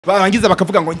barangiza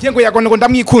bakavuga ngo ngiye ngo Yago ngo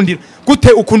ndamwikundira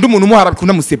gute ukunda umuntu umuhara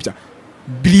bikunda musebya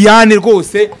Briane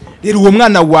rwose rero uwo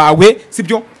mwana wawe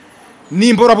sibyo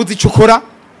nimba urabuze icukora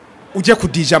uje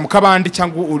kudija mu kabandi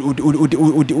cyangwa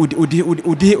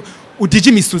udije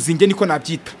imisuzi nge niko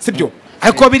nabyita sibyo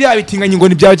ariko biri abitinganye ngo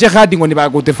ni bya Djihad ngo ni ba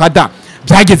Godfather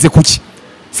byageze kuki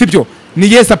sibyo ni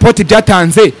ye support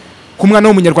byatanze ku mwana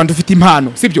w'umunyarwanda ufite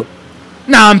impano sibyo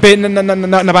nambe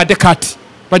na ba Dekati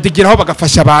badegeraho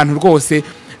bagafasha abantu rwose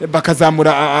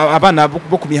bakazamura abana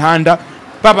bo ku mihanda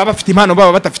baba bafite impano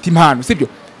baba batafite impano sibyo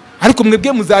ariko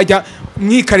mwebwe muzajya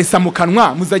mwikarisa mu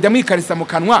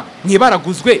kanwa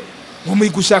mwibaraguzwe ngo muri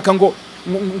gushaka ngo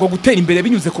gutera imbere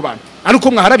binyuze ku bantu ariko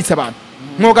mwaharabitse abantu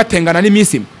mwo gatengana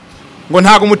n'imisi ngo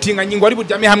ntago mutinganye ngo ari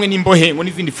buryame hamwe n'imbohe ngo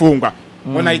n'izindi fungwa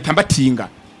ngo nahita mbatinga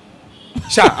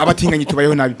sha abatinganye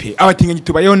tubayeho nabi pe abatinganye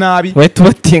tubayeho nabi we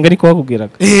tubatinga ariko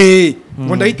bakubwiraga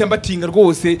ngo ndahita mbatinga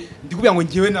rwose ndikubira ngo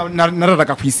ngiwe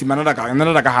nararaga kwisima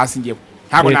nararaga hasi ngiwe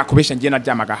ntago nakubesha ngiye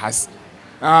naryamaga hasi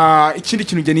ikindi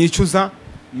kintu nge nicuza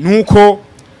nuko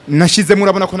nashize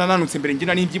murabona ko nananutse imbere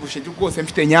ngina n'ibyibushe rwose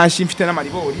mfite nyashi mfite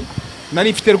n'amaribori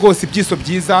nari mfite rwose ibyiso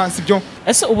byiza sibyo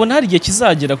ese ubona hari igihe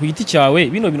kizagera ku giti cyawe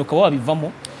bino bintu ukaba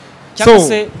wabivamo cyangwa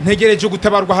se ntegereje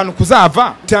gutabarwa hano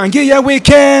kuzava tangiye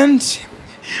weekend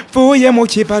vuye mu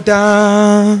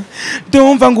kibada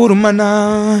ndumva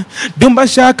ngurumana ndumva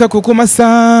shaka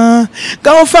kukumasa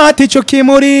gaho fata ico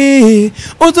kimuri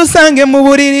uzusange mu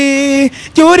buriri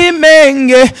cyuri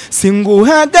menge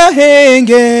singuha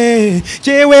gahenge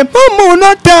jewe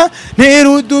mumunota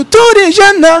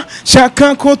neruduturijana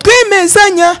shaka ko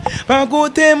twemezanya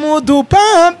bagute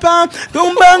mudupampa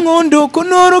ndumva nkundu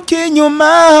kunuruka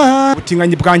inyuma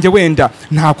ubutinganyi bwanjye wenda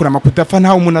ntakura makudapfa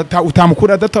ntaho umuntu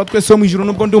utamukura data twese mu ijuru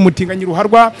nubwo ndi umutinganyi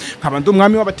ruharwa nkaba ndi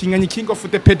umwami w'abatinganyi king of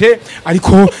the pede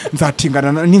ariko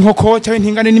nzatingana n'inkoko cyangwa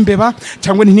ntingane n'imbeba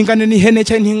cyangwa ntingane n'ihene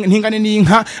cyangwa ntingane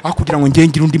n'inka akugira ngo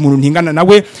ngengire undi muntu ntingana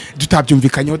nawe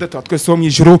dutabyumvikanyeho data twese mu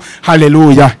ijuru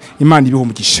haleluya imana ibiho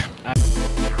umugisha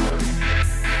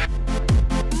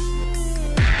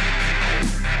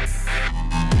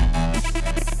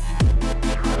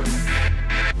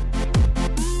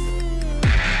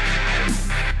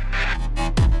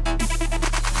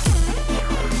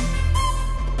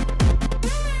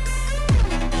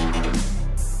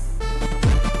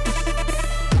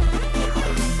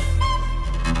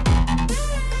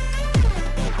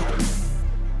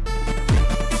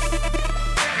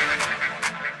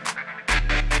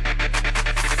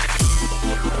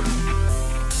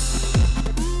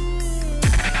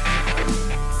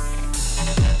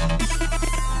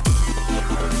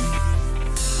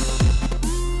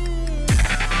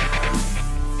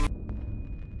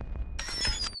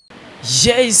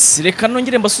Yes, reka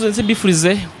nongere mbasuze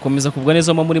mbifurize komeza kubwa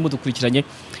neza muri mudukurikiranye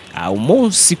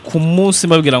umunsi ku munsi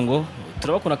mbabwira ngo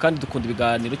turabakunda kandi dukunda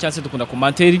ibiganiro cyangwa se dukunda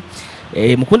commentary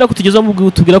mukunda kutugezaho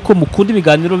mubwira ko mukunda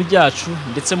ibiganiro byacu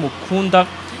ndetse mukunda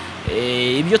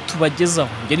ibyo tubagezaho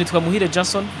nge nitwa Muhire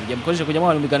Jason ngiye mukoresha kujya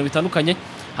mu biganiro bitandukanye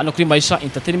hano kuri MAISHA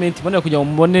ENTERTAINMENT bonera kujya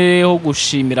muboneho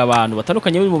gushimira abantu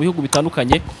batandukanye bari mu bihugu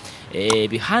bitandukanye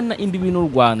bihana imbibi n'u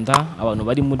Rwanda abantu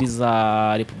bari muri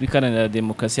za Republika Iharanira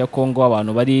Demokarasi ya Kongo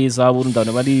abantu bari za Burundi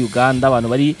abantu bari Uganda abantu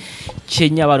bari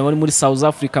Kenya abantu bari muri South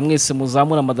Africa mwese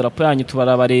muzamura amadarapo yanyu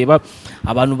tubarabareba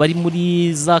abantu bari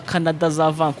muri za Canada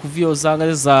za Vancouver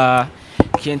za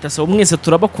Kinshasa mwese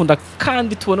turabakunda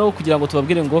kandi tuboneho kugira ngo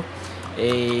tubabwire ngo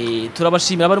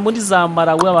turabashimira abantu muri za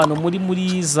Malawi abantu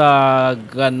muri za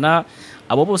Ghana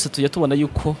abo bose tujya tubona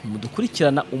yuko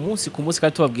mudukurikirana umunsi ku munsi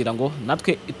kandi tubabwira ngo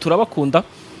natwe turabakunda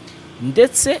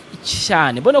ndetse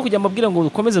cyane bona kujya mabwira ngo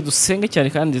dukomeze dusenge cyane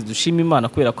kandi dushime Imana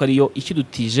kubera ko ariyo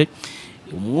ikidutije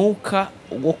umwuka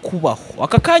wo kubaho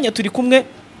aka kanya turi kumwe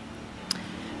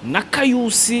na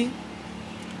Kayusi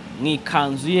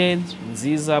mwikanzu ye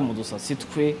nziza mu dusasi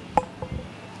twe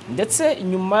ndetse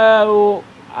nyuma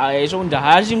ejo bundi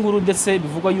haje inkuru ndetse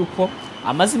bivugwa yuko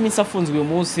amaze iminsi afunzwe uyu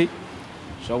munsi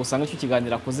shaka gusanga cyo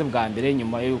kiganira akoze bwa mbere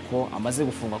nyuma yuko amaze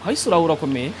gufungwa Kayusi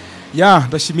urakomeye ya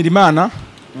ndashimira Imana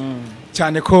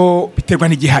cyane ko biterwa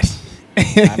n'igihari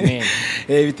amen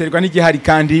biterwa n'igihari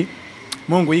kandi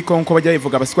Mungu yikonko bajya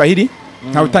bivuga abaswahili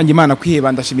nta utanga Imana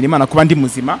kwiheba ndashimira Imana kuba ndi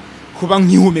muzima kuba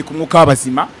nkihumeka umwuka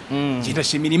w'abazima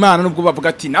ndashimira Imana nubwo bavuga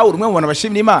ati nawe urumwe mubona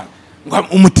bashimira Imana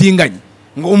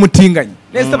ngo umutinganyi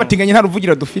nese abatinganye nta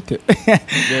ruvugira dufite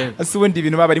ase ubundi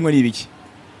ibintu baba arimo nibiki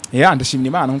ya ndashimira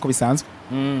Imana nkuko bisanzwe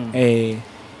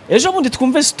ejo bundi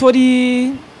twumve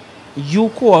story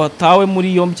yuko watawe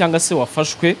muri yombi cyangwa se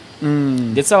wafashwe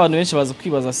ndetse abantu benshi baza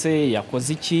kwibaza se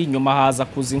yakoze iki nyuma haza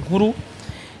kuza inkuru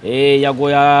Yago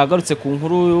yagarutse ku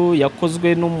nkuru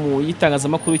yakozwe no mu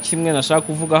yitangazamakuru kimwe nashaka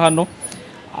kuvuga hano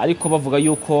ariko bavuga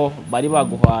yuko bari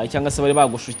baguhaye cyangwa se bari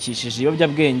bagushukishije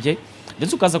ibiyobyabwenge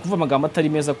ndetse ukaza kuva amagambo atari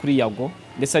meza kuri Yago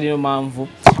ndetse ariyo mpamvu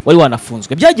wari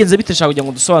wanafunzwe. Byagenze bite shaka kugira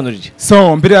ngo dusobanurire?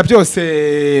 So mbere ya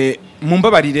byose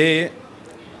mumbabarire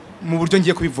mu buryo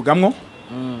ngiye kubivugamwo.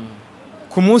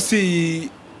 Ku munsi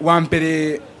wa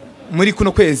mbere muri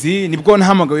kuno kwezi nibwo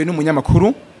nahamagawe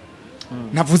n'umunyamakuru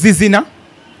navuze izina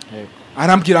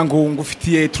arambwira ngo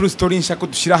ngufitiye true story nshaka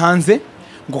dushira hanze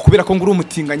ngo kubera ko nguri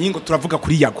umutinganyi ngo turavuga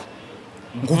kuri Yago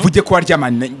ngo uvuge ko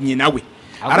waryamanye nawe.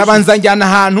 Arabanza njyana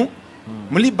ahantu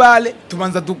muri bale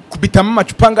tubanza dukubitamo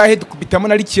amacupa ngahe dukubitamo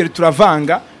na rikere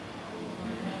turavanga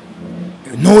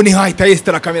none hahita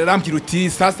yesitara kamera arambwira uti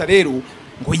sasa rero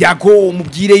ngo Yago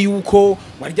umubwire yuko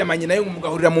waryamanye nayo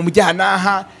mugahurira mu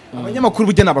mujyanaha. Abanyamakuru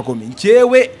bujya nabagome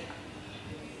njewe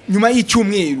nyuma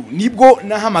y'icyumweru nibwo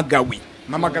nahamagawe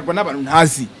mamagarwa n'abantu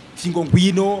ntazi ngo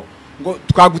ngwino ngo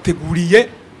twaguteguriye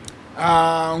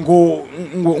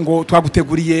ngo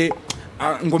twaguteguriye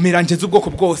ngo miranje z'ubwoko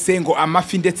bwose ngo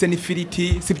amafi ndetse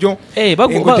n'ifiriti sibyo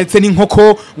ngo ndetse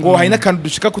n'inkoko ngo hari n'akantu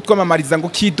dushika kutwamamariza ngo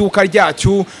kiduka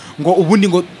ryacu ngo ubundi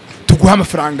ngo tuguha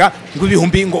amafaranga ngo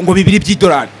ibihumbi ngo $2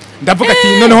 by'idolari. Ndavuga ati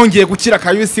noneho ngiye gukira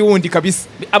Kayusi wundi kabisa.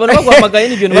 Abantu baguhamagaye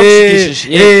n'ibintu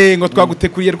bagushikishije ngo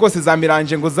twagutekuriye rwose za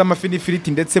miranje ngo z'amafi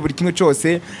n'ifiriti ndetse buri kimwe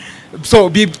cyose.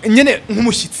 So nyene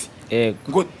nk'umushitsi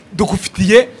ngo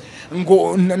dugufitiye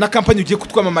ngo na kampani ugiye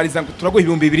kutwamamariza ngo turaguha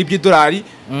 $2 by'idolari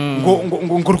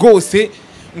ngo rwose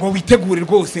ngo witegure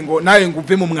rwose ngo nawe ngo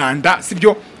uve mu mwanda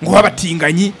sibyo ngo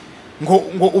wabatinganyi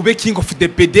ngo ube king of the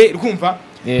PD rwumva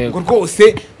ngo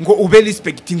rwose ngo ube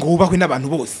respect ngo ubahwe n'abantu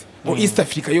bose ngo East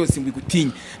Africa yose ngo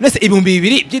igutinye. Nese $2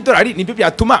 by'idolari nibyo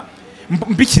byatuma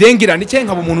mbikirengerana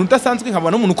cyangwa nkaba umuntu udasanzwe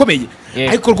nkaba n'umuntu ukomeye.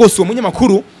 Ariko rwose uwo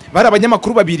munyamakuru bari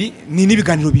abanyamakuru babiri ni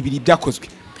n'ibiganiro 2 byakozwe.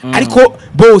 Ariko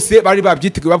bose bari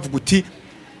babyiteguye bavuga uti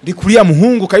ndi kuri ya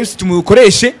muhungu Kayusi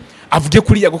tumukoreshe avuge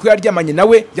kuri Yago ko yaryamanye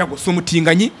nawe Yago so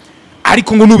umutinganyi.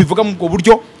 Ariko ngo nubivuga mu bwo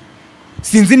buryo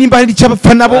sinzi nimba hari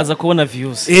cyabapfa nabo baraza kubona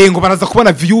views ngo baraza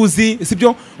kubona views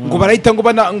sibyo ngo barahita ngo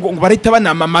barahita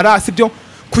banamamara sibyo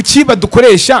kuki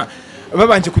badukoresha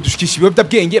babanje kudushikisha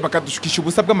ibiyobyabwenge bakadushikisha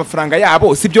ubusa bw'amafaranga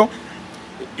yabo sibyo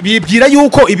bibwira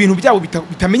yuko ibintu byabo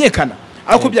bitamenyekana.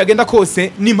 Ariko byagenda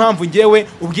kose n'impamvu ngewe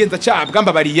ubwiyenza cyabwa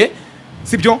mbabariye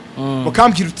sibyo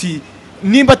mukambwira uti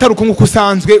nimba ataruko nkuko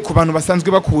usanzwe ku bantu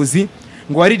basanzwe bakuzi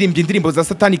ngo waririmbye indirimbo za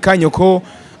Satani Kanyoko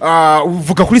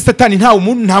uvuga kuri Satani nta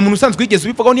muntu usanzwe yigeze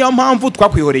ubivugaho niyo mpamvu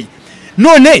twakwihoreye.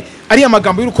 None ari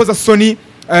amagambo y'urukoza soni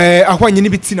ahwanye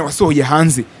n'ibitsina wasohoye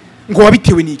hanze ngo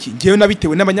wabitewe niki? Ngewe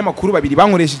nabitewe n'abanyamakuru babiri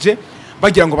bankoresheje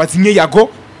bagira ngo bazinye Yago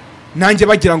nanjye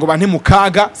bagira ngo bante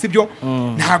mukaga sibyo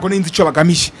ntago ninzi ico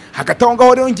bagamishe. Hagati aho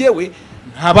ngaho rero ngewe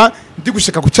nkaba ndi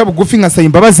gushaka guca bugufi nkasaba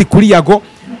imbabazi kuri Yago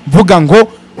mvuga ngo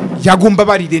Yago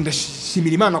mbabarire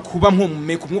ndashimira Imana kuba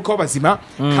nkomume ku mwuka w'abazima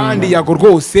kandi Yago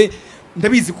rwose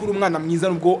ndabizi kuri umwana mwiza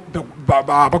nubwo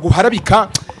baguharabika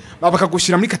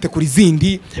bakagushira muri kategori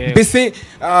zindi mbese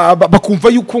bakumva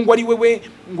yuko ngo ari wewe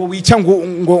ngo wica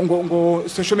ngo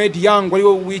social media ngo ari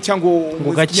wewe wica ngo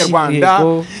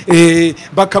Nyarwanda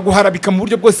bakaguharabika mu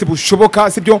buryo bwose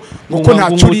bushoboka sibyo ngo ko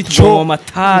nta curico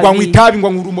ngo mwitabi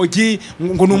ngo ngurumogi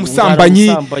ngo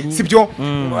numusambanyi sibyo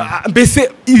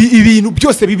mbese ibintu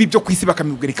byose bibi byo kwisi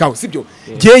bakamibwerekaho sibyo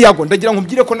giye Yago ndagira ngo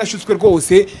mbwire ko nashutswe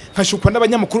rwose nkashukwa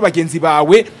n'abanyamakuru bagenzi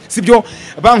bawe sibyo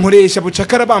bankoresha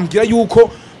bucakara bambwira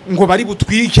yuko ngo bari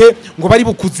butwike ngo bari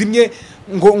bukuzimye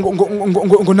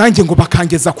ngo nanjye ngo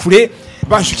bakangeza kure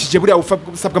banshukije buri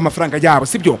usabwa amafaranga yabo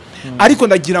sibyo. Ariko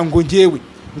ndagira ngo ngewe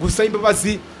ngo saba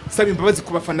imbabazi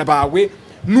ku bafana bawe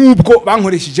nubwo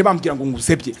bankoresheje bambwira ngo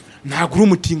ngusebye ntago uri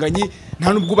umutinganyi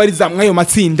nta nubwo bari zamwayo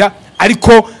matsinda.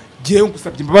 Ariko ngewe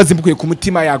ngusabye imbabazi mbukuye ku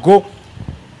mutima Yago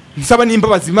nsaba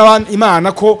n'imbabazi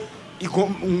Imana ko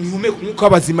ihumeka umwuka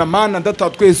w'abazima Mana ndata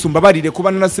twese umbabarire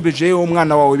kuba nanasebeje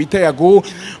umwana wawe bita Yago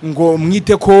ngo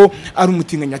mwite ko ari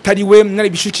umutinganya atari we nari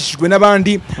bishukishijwe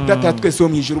n'abandi ndata twese wo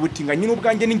mwijuru ubutinganyi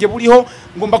n'ubwanjye ninge buriho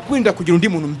ngomba kwinda kugira undi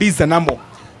muntu mbizanamo.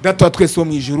 Ndata twese wo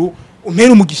mwijuru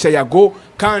umpera umugisha Yago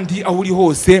kandi aho uri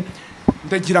hose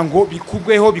ndagira ngo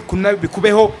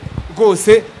bikubeho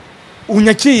rwose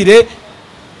unyakire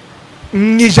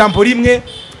n'ijambo rimwe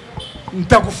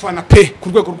ndagufana pe ku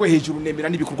rwego rwo hejuru nemera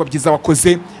n'ibikorwa byiza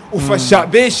wakoze ufasha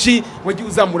beshi wagiye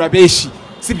uzamura beshi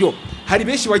sibyo. Hari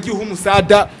beshi wagiye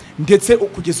umusada ndetse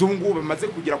ukugeza ubu ngubu bamaze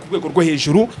kugera ku rwego rwo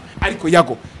hejuru. Ariko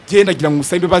Yago genda gira ngo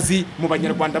musabe bazi mu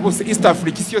banyarwanda bose East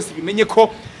Africa yose bimenye ko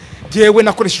jewe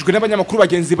nakoreshejwe n'abanyamakuru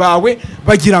bagenzi bawe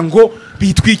bagira ngo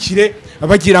bitwikire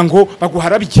bagira ngo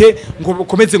baguharabike ngo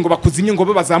bakomeze ngo bakuzimye ngo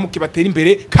bazamuke batera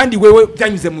imbere kandi wewe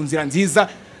byanyuze mu nzira nziza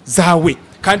zawe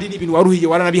kandi n'ibintu waruhiye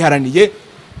waranabiharaniye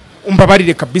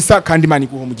umbabarire kabisa kandi Imana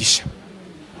iguha umugisha.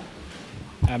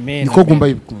 Amen. Niko gumba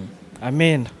yibwo.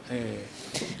 Amen.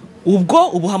 Ubwo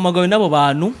ubuhamagawe n'abo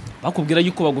bantu bakubwira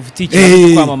yuko bagufitiye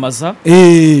ikintu kwamamaza.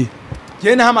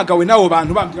 Je nahamagawe n'abo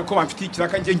bantu bambwira ko bamfitiye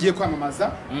ikiraka ngiye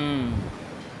kwamamaza.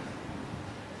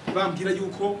 Bambwira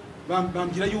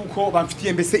yuko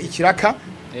bamfitiye mbese ikiraka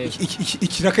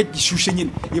ikiraka gishushe nyine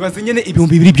ibaze nyene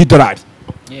ibihumbi 2 by'idolari.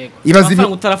 Yego. Ibaze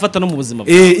ibintu utarafata no mu buzima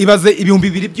bwawe. Ibaze ibihumbi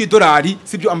 2 by'idolari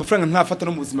sibyo amafaranga ntafata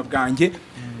no mu buzima bwanjye.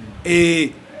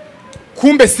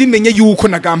 Kumbe simenye yuko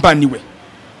nagambaniwe.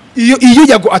 Iyo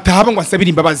Yago atahaba ngo asabira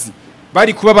imbabazi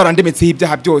bari kuba barandemetseho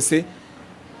ibyaha byose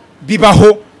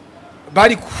bibaho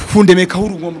bari kundemekaho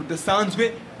urugombo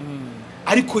rudasanzwe.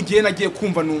 Ariko ngiye nagiye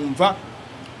kumva numva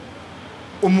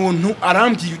umuntu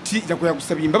arambwiye uti Yago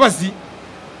yagusabira imbabazi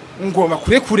ngomba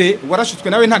kure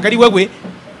warashutswe nawe ntago ari wewe.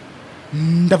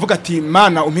 Ndavuga ati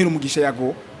Mana umpera umugisha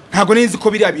Yago ntago nezi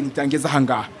ko biri ibintu byangeza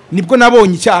hangaha nibwo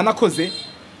nabonye icyaha nakoze.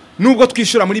 Nubwo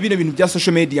twishura muri bino bintu bya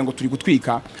social media ngo turi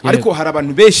gutwika ariko hari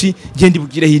abantu benshi gende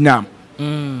bugireho inama.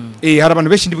 Hari abantu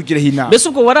benshi ndibugireho inama. Bese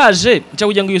ubwo waraje nca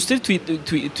kugira ngo iyo story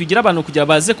tugira abantu kugira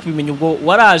baze kubimenya ubwo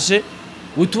waraje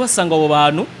utubasanga abo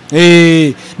bantu.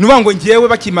 Nuba ngo ngiyewe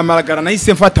bakimamaragara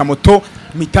nahise mfata moto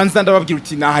mitanza ndababwira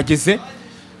uti nahageze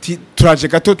turaje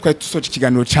gato twari dusoje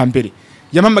ikiganiro ca mbere.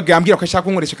 Yamamaga yambwira ko ashaka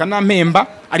kunkoresha kanampemba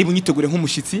ari bunyitegure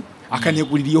nk'umushitsi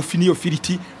akantegurira iyo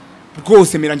firiti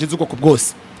rwose meranje z'ubwoko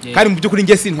bwose. Kandi mu byukuri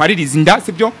ngiye sintwaririza inda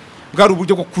sibyo bwari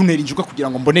uburyo bwo kuntera injuka kugira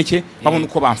ngo mboneke babone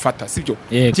uko bamfata sibyo.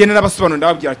 Je n'abasobanuro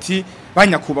ndababwira ati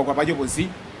banyakubagwa abayobozi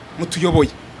mutuyoboye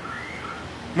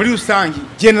muri rusangi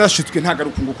je narashutswe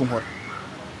ntagaruka nguko nkora.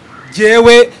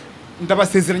 Jewe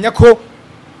ndabasezeranya ko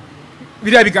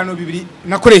biriya biganiro bibiri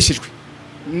nakoreshejwe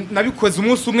nabikoze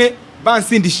umunsi umwe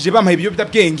bansindishije bampaye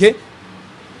ibiyobyabwenge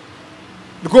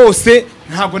rwose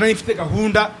ntabwo nari mfite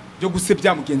gahunda yo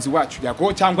gusebya mugenzi wacu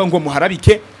Yago cyangwa ngo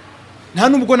muharabike. Nta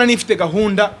nubwo nani mfite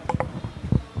gahunda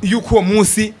yuko uwo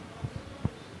munsi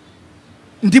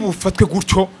ndi bufatwe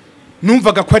gutyo.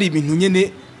 Numvaga ko ari ibintu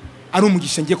nyene ari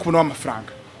umugisha ngiye kubona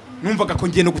w'amafaranga. Numvaga ko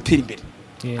ngiye no gutera imbere.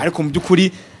 Ariko mu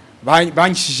byukuri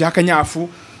banyishije akanyafu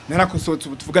narakosotse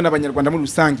ubutuvuga n'abanyarwanda muri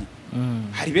rusangi.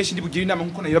 Hari benshi ndi bugira inama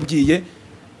nkuko nabibabwiye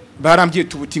barambwiye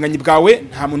tubutinganyi bwawe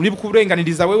nta muntu uri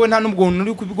kuburenganiriza wewe nta nubwo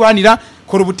uri kubiguhanira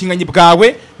kora ubutinganyi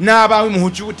bwawe nabawe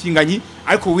muhuje ubutinganyi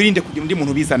ariko wirinde kugira undi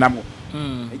muntu bizanamwo.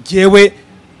 Jewe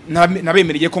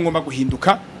nabemereye ko ngomba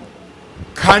guhinduka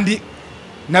kandi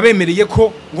nabemereye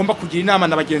ko ngomba kugira inama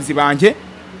na bagenzi banje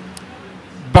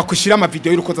bakushira ama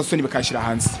video y'urukoza soni bakashira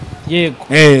hanze. Yego.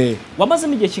 Wamaze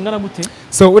mu gihe kingana gute?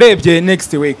 So urebye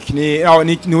next week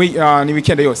ni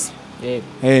weekend yose.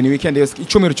 Ni weekend yose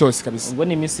icumero cyose kabisa. Ubwo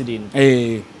ni iminsi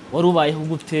 7. Warubayeho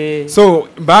gute? So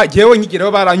jewe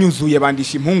nkigeraho baranyuzuye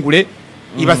bandisha impungure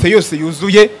ibase yose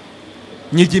yuzuye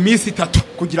nyigi iminsi 3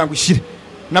 kugira ngo ishire.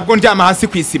 Nabwo ndyama hasi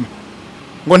kwisima.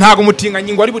 Ngo ntago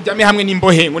umutinganyi ngo ari buryame hamwe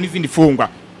n'imbohe ngo n'izindi fungwa.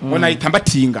 Ngo nahita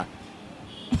mbatinga.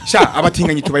 Sha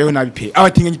abatinganyi tubayeho nabi pe.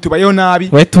 Abatinganyi tubayeho nabi.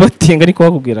 We tubatinga ariko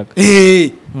bakubwiraga.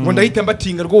 Ngo ndahita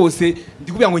mbatinga rwose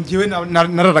ndikubira ngo ngiyewe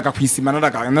nararaga kwisima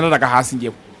nararaga hasi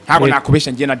ngiyewe. Ntago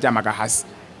nakubesha ngiye naryamaga hasi.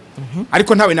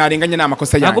 Ariko ntawe narenganya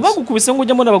n'amakosa yanjye. Ntago bagukubise ngo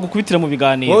ujyamo nabagukubitira mu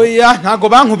biganiro. Oya ntago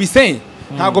bankubise.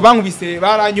 Ntago bankubise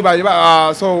baranyubaye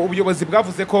so ubuyobozi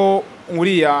bwavuze ko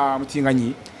uriya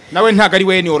mutinganyi nawe ntago ari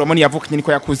we ni hormone yavukanye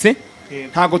niko yakuze.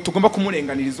 Ntago tugomba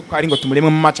kumurenganiriza uko ari ngo tumureme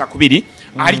mu maca kubiri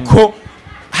ariko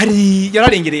hari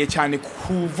yararengereye cyane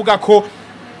kuvuga ko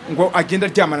ngo agenda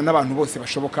ryamana n'abantu bose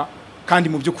bashoboka kandi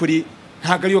mu byukuri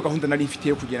ntago ariyo gahunda nari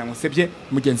mfitiye kugira ngo nsebye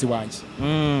mugenzi wanjye.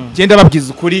 Genda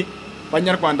babwiza ukuri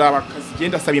banyarwanda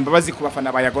bakazigenda saba imbabazi ku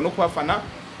bafana ba Yago no kubafana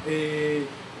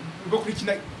bwo kuri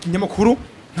kinyamakuru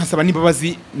nkasaba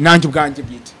n'imbabazi nanjye ubwanjye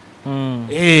bwite.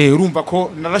 Urumva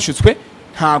ko narashutswe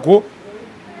ntago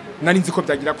nari nzi ko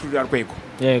byagira kuri rwego.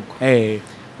 Yego.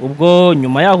 Ubwo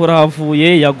nyuma yaho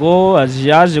rahavuye Yago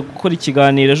yaje gukora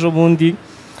ikiganiro ejo bundi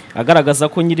agaragaza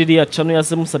ko nyiriri yacano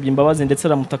yase musabye imbabazi ndetse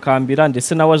aramutakambira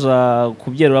ndetse nawe aja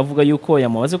kubyera avuga yuko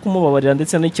yamaze kumubabarira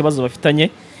ndetse n'ikibazo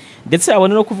bafitanye ndetse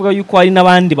abone no kuvuga yuko hari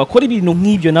nabandi bakora ibintu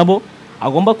nk'ibyo nabo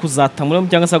agomba kuzatamura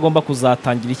cyangwa se agomba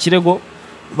kuzatangira ikirego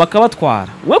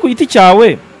bakabatwara. We ku giti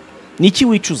cyawe niki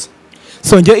wicuza?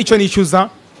 So nge icyo nicuza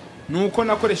nuko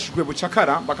nakoreshejwe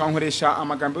bucakara bakankoresha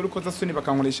amagambo y'urukoza soni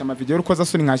bakankoresha ama video y'urukoza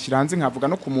soni nkashira hanze nkavuga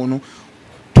no ku muntu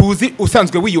tuzi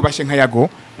usanzwe wiyubashe nka Yago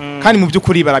kandi mu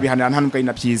byukuri barabihanira nta nubwo ari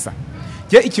na byiza.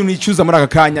 Je ikintu nicuza muri aka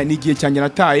kanya ni igihe cyanjye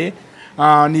nataye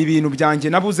ni ibintu byanjye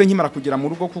nabuze nkimara kugera mu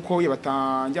rugo kuko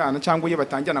batanjyana cyangwa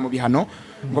batanjyana mu bihano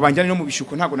ngo banjyane no mu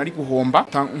bishuko ntago nari guhomba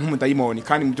nk'umudayimoni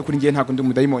kandi mu byukuri ngiye ntago ndi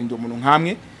umudayimoni ndi umuntu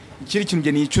nkamwe. Ikiri kintu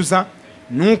nge nicuza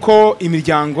nuko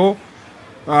imiryango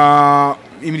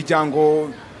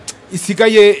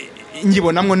isigaye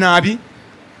ingibonamwo nabi.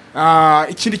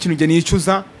 Ikindi kintu nge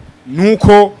nicuza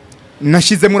nuko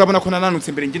nashizemo, urabona ko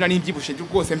nananutse mbere ngina n'ibyibushe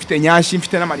rwose, mfite nyashi,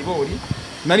 mfite n'amaribori,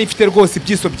 nari mfite rwose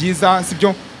ibyiso byiza,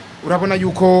 sibyo? Urabona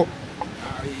yuko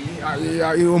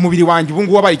umubiri wanjye ubu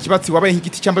ngubu wabaye ikibatsi, wabaye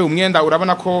nk'igiti cyambaye umwenda.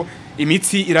 Urabona ko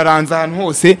imitsi iraranza ahantu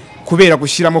hose kubera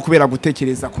gushyiramo, kubera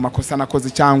gutekereza ku makosa nakoze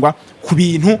cyangwa ku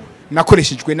bintu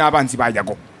nakoreshejwe n'abanzi ba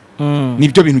Yago.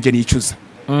 Nibyo bintu nge nicuza.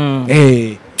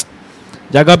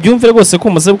 Yaga byumve rwose ko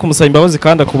umuze kumusaba imbabazi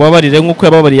kandi akubabarire nk'uko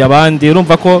yababariye abandi.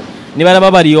 Urumva ko niba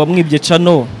yarababariye wamwibye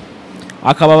cano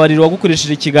akababarira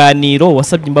wagukoresheje ikiganiro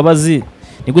wasabye imbabazi,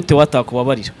 ni gute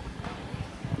watakubabarira?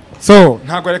 So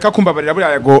ntago reka kumbabarira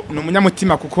buriya Yago ni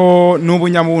umunyamutima kuko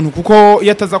n'ubunyamuntu, kuko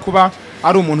iyo ataza kuba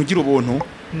ari umuntu ugira ubuntu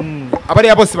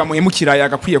abariya bose bamuhemukira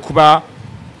yagakwiye kuba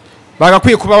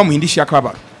bamuhindisha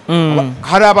yakababaro.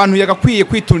 Hari abantu yagakwiye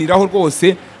kwituniraho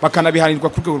rwose bakanabihanirwa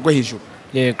ku rwego rwo hejuru.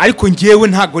 Ariko ngewe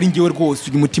ntago ari ngewe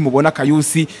rwose uyu mutima ubona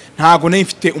Kayusi, ntago nari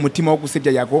mfite umutima wo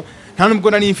gusebya Yago, nta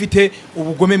nubwo nari mfite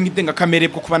ubugome mw'idenga kamere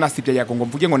bwo kuba nasebya Yago ngo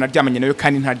mvuge ngo naryamanye nawe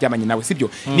kandi ntaryamanye nawe, sibyo?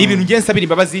 Ni ibintu ngiye nsabira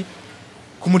imbabazi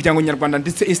ku muryango nyarwanda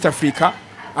ndetse East Africa,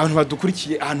 abantu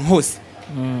badukurikiye ahantu hose,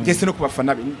 ngese no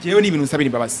kubafana be. Ngewe ni ibintu nsabira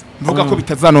imbabazi, mvuga ko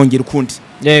bitazanongera ukundi.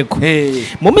 Yego.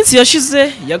 Mu minsi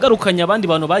yashize yagarukanye abandi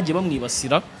bantu bagiye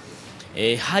bamwibasira,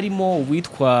 harimo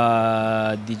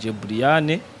uwitwa DJ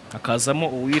Briane, akazamo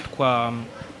uwitwa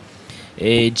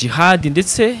Djihad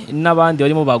ndetse n'abandi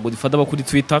barimo ba Godfather bakuri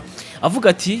Twitter, avuga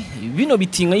ati bino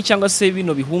bitinganye cyangwa se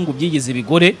bino bihungu byigeze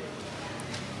bigore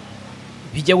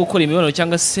bijya gukora imibonano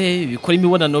cyangwa se bikora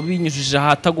imibonano binyujije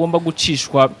ahatagomba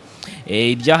gucishwa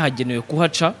ibyahagenewe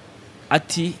kuhaca.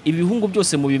 Ati ibihungu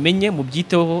byose mubimenye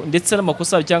mubyiteho, ndetse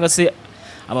n'amakosa cyangwa se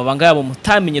amabanga yabo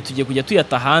mutamenye tugiye kujya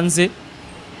tuyata hanze,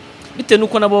 bitewe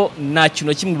nuko nabo nta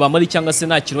kintu kimwe bamari cyangwa se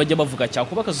nta kintu bajya bavuga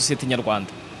cyakubaka societe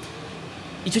nyarwanda.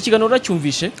 Icyo kiganiro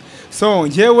uracyumvishe? So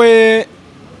ngewe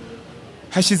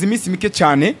hashize iminsi mike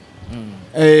cyane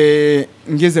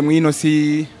ngeze mu ino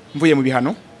si mvuye mu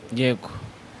bihano. Yego.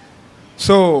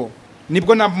 So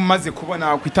nibwo namaze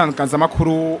kubona ku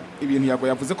itangazamakuru ibintu Yago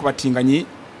yavuze ku batinganyi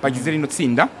bagize rino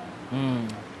tsinda.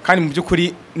 Kandi mu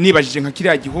by'ukuri nibajije nka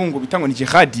kiriya gihungu bitangwa ni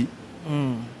Djihad,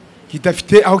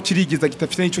 kitafite aho kirigeza,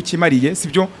 kitafite n'icyo kimariye,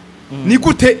 sibyo? Ni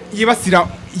gute yibasira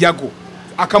Yago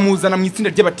akamuzana mu itsinda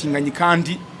ry'abatinganyi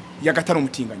kandi yagatara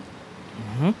umutinganyi?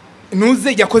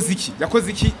 Nuze yakoze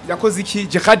iki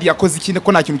Djihad yakoze iki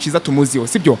ko nta kintu cyiza tumuziho,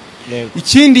 sibyo?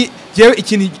 Ikindi yewe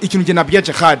ikintu nge nabya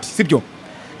Djihad, sibyo?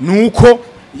 Nuko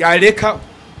yareka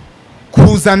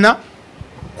kuzana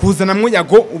mwo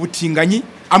Yago ubutinganyi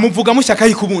amuvuga mushaka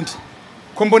yikubundi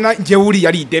ko mbona ngewe uri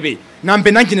yari idebe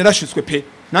nambe nanjye narashutswe pe,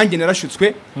 nanjye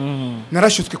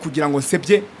narashutswe kugira ngo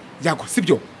nsebye Yago,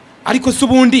 sibyo? Ariko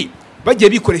subundi bagiye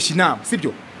bikoresha inama,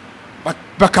 sibyo?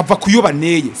 Bakava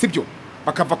kuyobaneye, sibyo?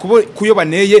 Bakava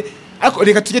kuyobaneye. Ariko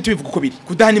reka tujye tubivuga uko biri,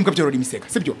 kudaha nimbwa byorora imisega,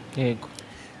 sibyo? Yego.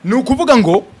 Ni ukuvuga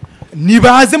ngo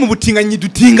nibaze mu butinganyi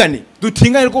dutingane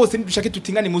rwose, nidushake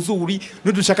dutingane mu zuri,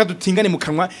 nidushaka dutingane mu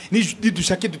kanwa,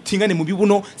 nidushake dutingane mu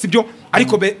bibuno, sibyo?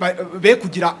 Ariko be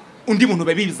kugira undi muntu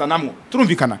babizanamwo,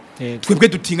 turumvikana? Twebwe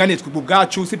dutingane twebwe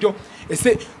ubwacu, sibyo?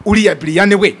 Ese uriya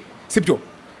Briane we, sibyo?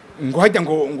 Ngo hajya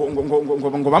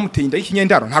ngo bamuteye inda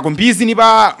y'ikinyendaro, ntago mbizi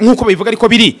niba nkuko babivuga ariko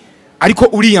biri, ariko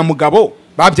uriya mugabo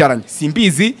babyaranye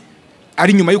simbizi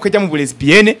ari nyuma yuko ajya mu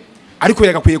lesbienne, ariko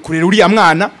yagakwiye kurera uriya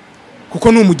mwana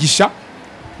kuko n'umugisha,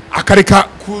 akareka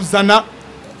kuzana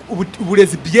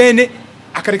lesbienne,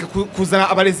 akareka kuzana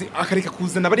abarezi, akareka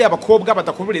kuzana bari abakobwa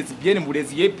badakora lesbienne mu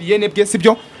lesbienne bye,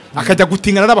 sibyo? Akajya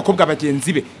gutingana n'abakobwa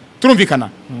bagenzi be, turumvikana?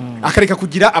 Akareka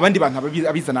kugira abandi bantu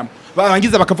abizanamo,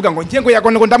 barangiza bakavuga ngo ngiye ngo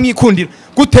Yago ngo ndamwikundira.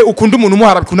 Gute ukunda umuntu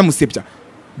umuhara bikunda musebya?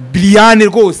 Briane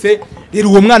rwose rero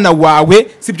uwo mwana wawe,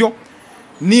 sibyo?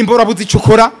 Nimba urabuze icyo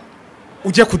ukora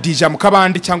ujye kudija mu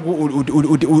kabandi cyangwa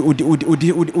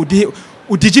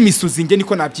udije imisuzi, nge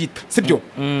niko nabyita, sibyo?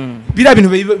 Bira bintu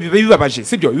bibabaje,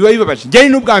 sibyo? Biba bibabaje. Nge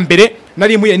n'ubwa mbere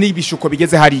nari muye n'ibishuko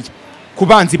bigeze hariya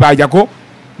kubanzi ba Yago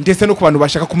ndetse no ku bantu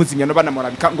bashaka kumuzimya no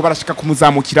banamurabika ngo barashaka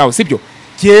kumuzamukiraho, sibyo?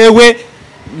 Jewe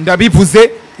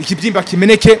ndabivuze ikibyimba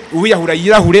kimeneke uwiyahura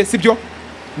yirahure, sibyo?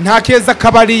 Nta keza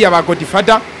kabari ya ba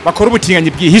Godfather bakora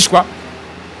ubutinganyi bwihishwa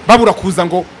babura kuza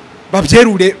ngo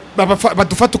babyerure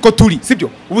badufata uko turi, sibyo?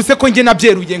 Ubu se ko nge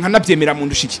nabyeruye nka nabyemera mu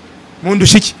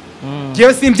ndushiki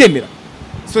jewe simbyemera.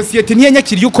 Societe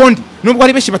ntiyanyakiriye ukondi nubwo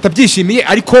ari beshi batabyishimiye,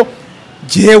 ariko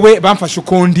jewe bamfashe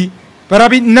ukondi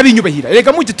nabinyubahira.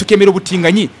 Rega mujye tukemera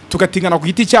ubutinganyi tugatingana ku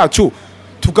giti cyacu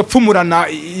tugapfumurana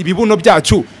ibibuno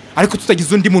byacu, ariko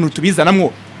tutagize undi muntu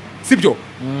tubizanamwo sibyo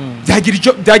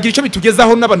byagira icyo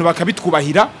bitugezaho n'abantu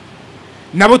bakabitwubahira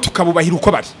nabo tukabubahira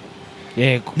uko bari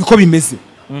yego niko bimeze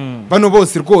bano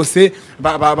bose rwose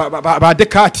ba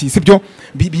dekati sibyo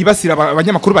bibasira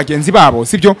abanyamakuru bagenzi babo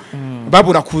sibyo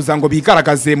babura kuza ngo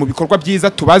bigaragaze mu bikorwa byiza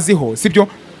tubaziho sibyo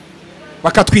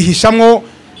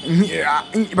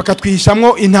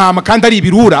bakatwihishamwo intama kandi ari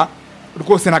ibirura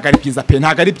rwose ntago ari byiza pe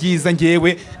ntago ari byiza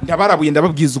ngewe ndabarabuye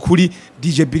ndababwiza ukuri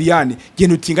DJ Briane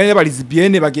genda utinganye n'abarizi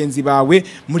Briane bagenzi bawe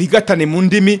muri gatane mu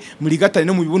ndimi muri gatane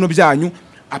no mu bibuno byanyu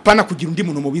apana kugira undi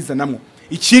muntu mubiza namwe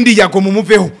ikindi Yago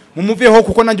mumuveho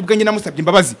kuko nanjye ubwenge namusabye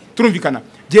imbabazi turumvikana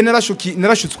je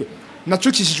narashutswe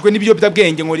nacukishijwe n'ibyo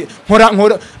byabwenge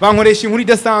nkora bankoresha inkuru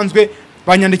idasanzwe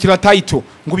banyandikira title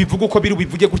ngo bivuge uko biri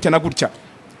bivuge gutya na gutya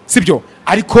sibyo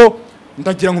ariko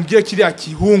ndagira ngo mbye kiriya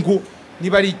kihungu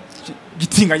niba ari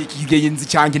gitinganye kigenzi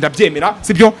cyanjye ndabyemera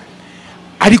sibyo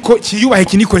ariko kiyubahe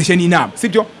kinikoreshe n'inama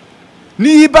sibyo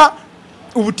niba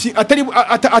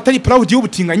atari proud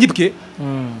y'ubutinganyi bwe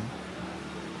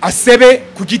asebe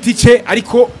ku giti cye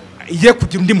ariko ye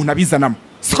kugira undi muntu abizanamo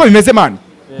siko bimeze man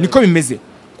niko bimeze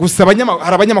gusa hari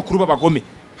abanyamakuru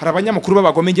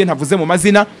b'abagome nge ntavuze mu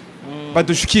mazina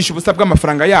badushukisha ubusa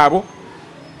bw'amafaranga yabo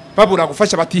babura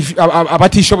gufasha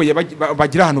abatishoboye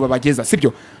bagira ahantu babageza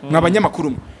sibyo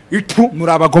mwabanyamakuru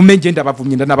muri abagome nge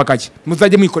ndabavumye ndanabagaye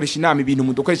muzajye mwikoresha inama ibintu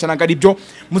mudukoresha nanga ari byo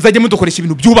muzajye mudukoresha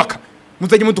ibintu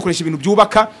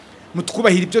byubaka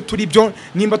mutwubahira ibyo turi byo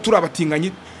nimba turi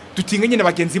abatinganyi dutinganye na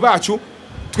bagenzi bacu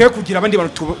twe kugira abandi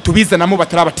bantu tubizanamo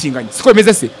batarabatinganye siko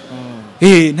bimeze se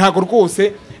ntago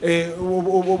rwose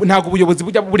ntago ubuyobozi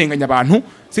bujya burenganya abantu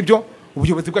sibyo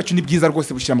ubuyobozi bwacu ni bwiza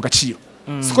rwose bushira mu gaciro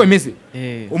siko bimeze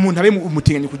umuntu abe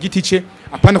umutinganye ku giti cye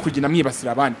apana kugira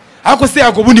mwibasira abandi ariko se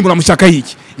Yago bundi muramushaka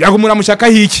hiki Yago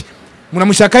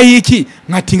muramushaka hiki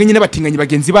mwatinganye n'abatinganye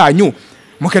bagenzi banyu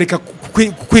mukareka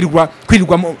kwirirwa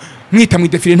mwita mu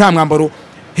defile nta mwambaro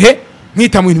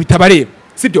mwita mu bintu bitabareba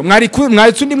sibyo mwari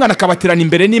undi mwana akabaterana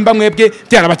imbere nimba mwebwe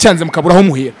byarabacanze mukaburaho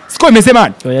muhera siko bimeze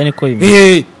man oya niko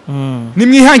bimeze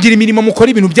nimwihangira imirimo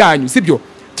mukora ibintu byanyu sibyo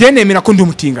nemera ko ndi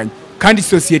umutinganye kandi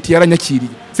society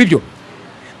yaranyakiriye sibyo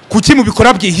kuki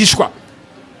mubikora byihishwa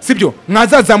sibyo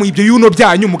mwazazamu ibyo yuno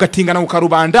byanyu mugatingana ku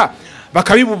karubanda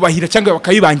bakabibubahira cyangwa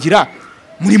bakabibangira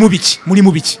muri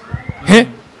mubiki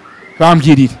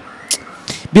bambwirire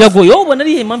biragoye ubona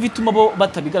ari impamvu ituma bo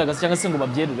batabigaragaza cyangwa se ngo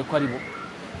babyerure ko ari bo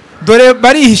dore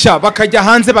barihisha bakajya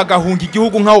hanze bagahunga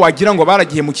igihugu nkaho wagira ngo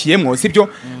baragihemukiyemo sibyo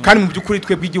kandi mu by'ukuri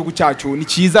twebwe igihugu cyacu ni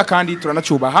cyiza kandi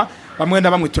turanacyubaha bamwe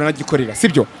na bamwe turanagikorera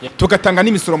sibyo tugatanga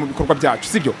n'imisoro mu bikorwa byacu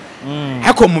sibyo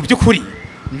ariko mu by'ukuri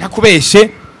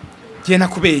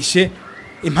nakubeshe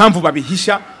impamvu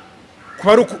babihisha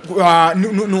kuba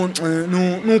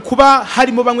nukuba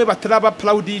harimo bamwe bataraba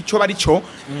proud cyo bari cyo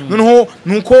noneho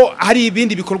nuko hari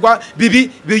ibindi bikorwa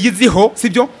bibi biyiziho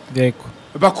sibyo yego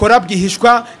bakora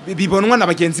byihishwa bibonwa na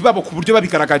bagenzi babo ku buryo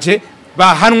babigaragaje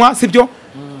bahanwa sibyo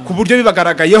ku buryo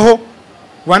bibagaragayeho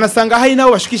wanasanga hari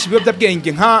nabo bashukisha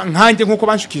ibiyobyabwenge nkanjye nkuko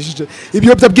banshukishije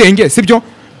ibiyobyabwenge sibyo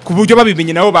ku buryo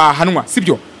babimenye nabo bahanwa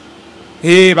sibyo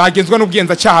bagenzwa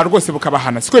n'ubwenza cyaha rwose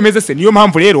bukabahana siko bimeze se niyo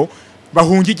mpamvu rero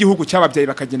bahunga igihugu cyababyaye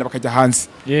bakagenda bakajya hanze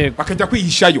bakajya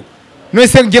kwihishayo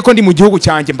nese ngiye ko ndi mu gihugu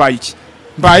cyanjye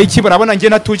mbaye iki barabona ngiye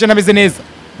natuje nameze neza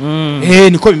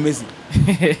niko bimeze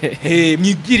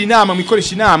mwigira inama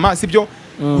mwikoresha inama sibyo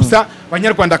gusa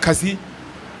banyarwandakazi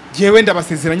jewe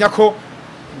ndabasezeranya ko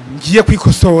ngiye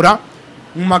kwikosora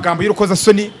mu magambo y'urukoza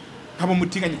soni nkabo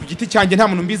mutinganye ku giti cyanjye nta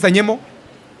muntu mbizanyemo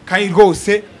kandi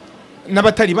rwose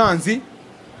n'abatari banzi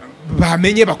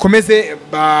bamenye bakomeze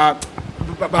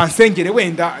bansengere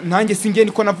wenda nanjye singe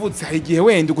niko navutse hari igihe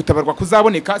wenda gutabarwa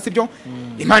kuzaboneka sibyo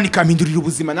Imana ikampindurira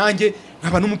ubuzima nanjye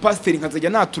nkaba n'umupasiteri nkazajya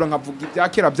natura nkavuga ibya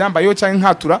kera byambayeho cyangwa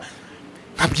nkatura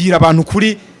nkabwira abantu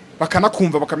kuri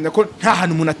bakanakumva bakamenya ko nta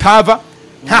hantu umuntu atava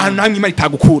nta hantu namwe Imana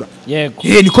itagukura yego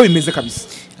niko bimeze kabisa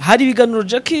hari ibiganiro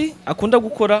Jackie akunda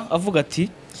gukora avuga ati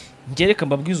ngereka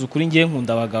mbabwiza ukuri ngiye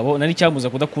nkunda abagabo nani cyamuza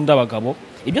kudakunda abagabo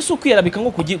ibyo si ukwiyarabika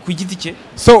nko ku giti cye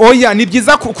so oya ni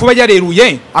byiza kuba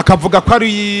yareruye akavuga ko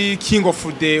ari king of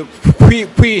the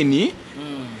queen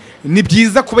ni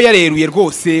byiza kuba yareruye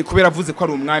rwose kubera avuze ko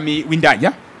ari umwami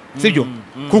w'indaya sibyo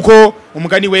kuko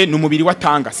umugani we ni umubiri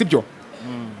watanga sibyo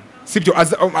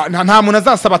nta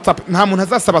muntu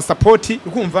azasaba support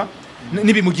ukumva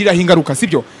nibimugirira ingaruka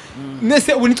sibyo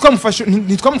nese ubu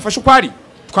nitwamufasha uko ari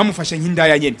twamufasha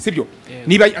nk'indaya nyene sibyo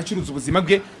niba acuruza ubuzima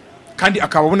bwe kandi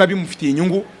akababona bimufitiye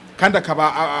inyungu kandi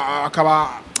akaba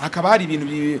hari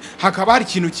ibintu hakaba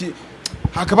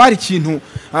hari ikintu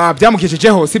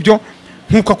byamukejejeho sibyo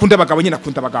nkuko akunda abagabo nyine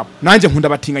akunda abagabo nanjye nkunda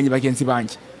abatinganye bagenzi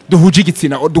banjye duhuje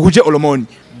igitsina duhuje hormone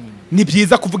ni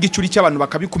byiza kuvuga icuri cy'abantu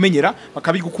bakabikumenyera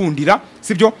bakabigukundira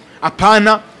sibyo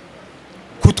apana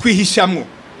kutwihishamwo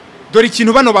dore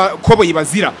ikintu bano bakoboye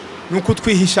bazira nuko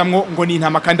twihishamwo ngo ni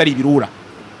intama kandi ari ibirura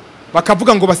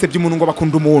bakavuga ngo basebye umuntu ngo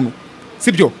bakunda umuntu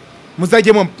sibyo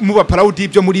muzajye muba proud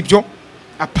ibyo muri byo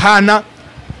apana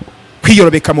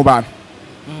kwiyorobeka mu bantu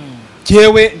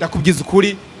jewe ndakubwiza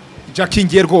ukuri Jackie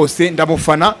ngiye rwose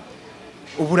ndamufana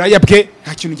uburaya bwe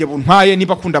nta kintu ngiye buntwaye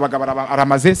niba akunda abagabo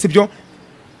aramaze sibyo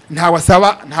nta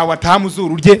wasaba nta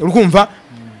watamuzuru rye urumva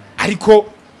ariko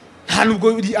nta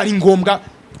nubwo ari ngombwa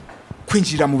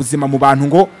kwinjira mu buzima mu bantu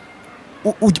ngo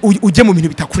ujye mu bintu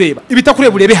bitakureba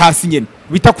ibitakureba urebe hasi nyene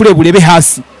bitakureba urebe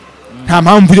hasi nta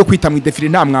mpamvu yo kwita mu defile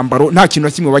nta mwambaro nta kintu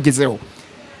na kimwe wagezeho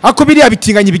ako biriya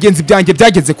bitinganye bigenzi byanjye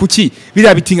byageze kuki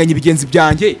biriya bitinganye bigenzi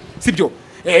byanjye sibyo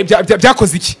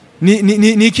byakoze iki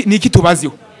ni iki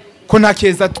tubaziho ko nta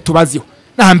keza tubaziho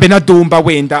nambe na dumba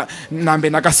wenda nambe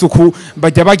na gasuku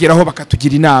bajya bageraho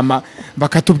bakatugira inama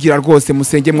bakatubwira rwose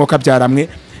musenge mwoka byaramwe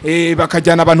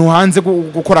bakajyana abantu hanze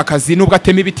gukora akazi nubwo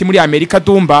atema ibiti muri Amerika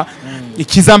dumba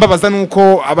ikizambabaza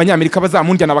nuko abanyamerika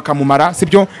bazamundjana bakamumara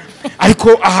sibyo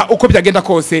ariko aha uko byagenda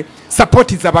kose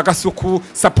support zabagasuku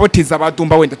support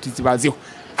zabadumba wenda tuzibaziho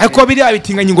ariko biri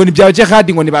abitinganye ngo ni bya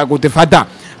Djihad ngo ni ba Godfather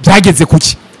byageze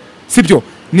kuki sibyo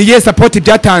ni ye support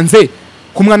byatanze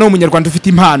ku mwana w'umunyarwanda ufite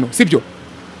impano sibyo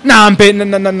nambe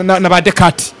na ba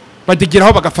Dekati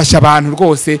badegeraho bagafasha abantu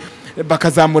rwose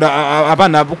bakazamura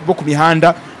abana bo ku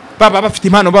mihanda baba bafite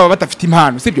impano baba batafite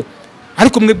impano sibyo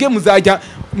ariko mwebwe muzajya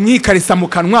mwikarisa mu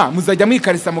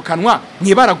kanwa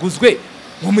mwibaraguzwe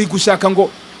ngo muri gushaka ngo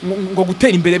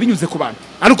gutera imbere binyuze ku bantu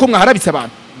ariko mwaharabitse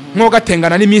abantu mwo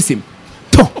gatengana n'iminsi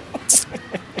to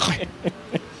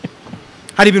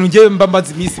hari ibintu ngiye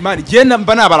mbambaza iminsi mari genda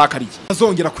mba nabarakariye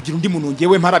azongera kugira undi muntu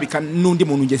ngiye mparabika n'undi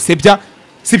muntu ngiye sebya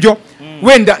sibyo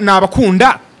wenda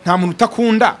nabakunda nta muntu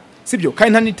utakunda sibyo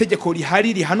kandi nta nitegeko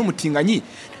rihari rihana umutinganyi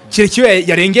kirekiwe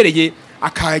yarengereye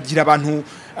akagira abantu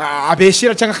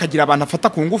abeshera cyangwa akagira abantu afata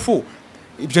ku ngufu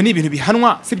ibyo ni ibintu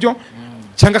bihanwa sibyo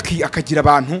cyangwa akagira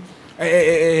abantu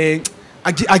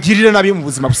agirira nabi mu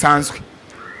buzima busanzwe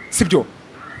sibyo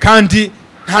kandi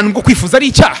nta nubwo kwifuza ari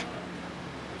icyaha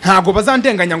ntago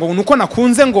bazandenganya ngo nuko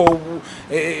nakunze ngo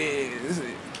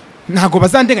ntago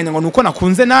bazandenganya ngo nuko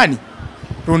nakunze nani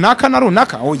runaka na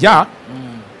runaka oya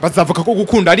bazavuga ko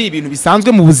gukunda ari ibintu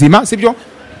bisanzwe mu buzima sibyo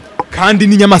kandi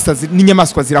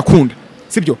n'inyamaswa zirakunda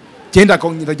sibyo genda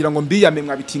ndagira ngo mbiyame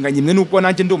mwabitinganye imwe nubwo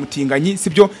nanjye ndi umutinganyi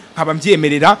sibyo nkaba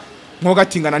mbyemerera nko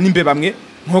gatingana n'imbe bamwe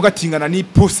nko gatingana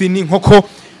n'ipusi n'inkoko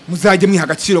muzajye mwiha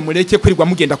agaciro mureke kwirirwa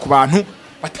mugenda ku bantu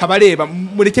batabareba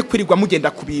mureke kwirirwa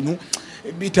mugenda ku bintu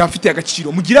bitafite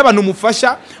agaciro mugira abantu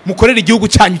mufasha mukorera igihugu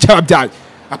cyanyu cy'ababyaye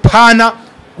apana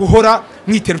guhora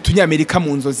mwitera utunyamerika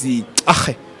mu nzozi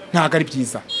ntago ari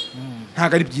byiza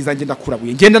ntago ari byiza ngenda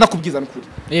kurabuye ngenda nakubwiza n'ukuri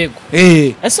yego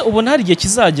ese ubona hari igihe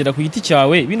kizagera ku giti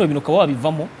cyawe bino bintu ukaba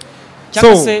wabivamo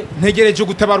cyangwa se ntegereje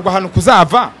gutabarwa hano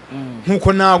kuzava nkuko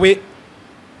nawe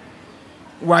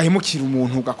wahemukira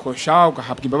umuntu ugakosha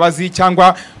ugahabwa imbabazi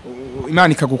cyangwa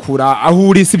Imana ikagukura aho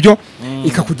uri sibyo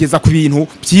ikakugeza ku bintu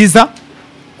byiza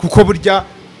kuko burya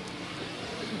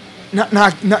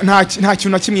nta kintu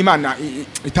na kimwe Imana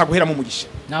itaguheramo umugisha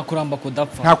nta kuramba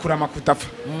kudapfa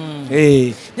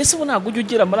nese ubona ntabwo ujya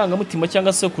ugira amarangamutima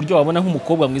cyangwa se kuryo wabona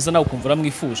nk'umukobwa mwiza nawe ukumva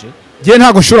uramwifuje ngewe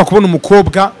ntabwo nshobora kubona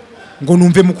umukobwa ngo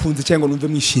numve mukunze cyangwa ngo numve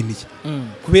mwishimiye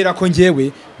kubera ko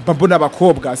ngewe mba mbona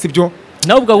abakobwa sibyo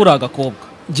nawe ubwawe uri agakobwa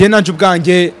ngewe nanje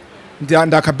ubwanjye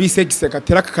ndakabisegise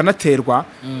gatera kakanaterwa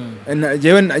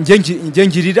ngewe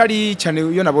ngirira ari cyane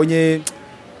iyo nabonye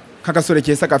kagasore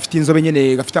kesa gafite inzobe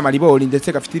nyene gafite amaribori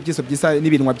ndetse gafite ibyiso byisa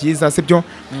n'ibinwa byiza sibyo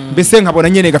mbese nkabona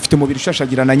nyene gafite umubiri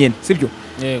ushashagirana nyene sibyo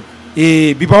yego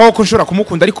bibaho ko nshobora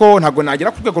kumukunda ariko ntago nagera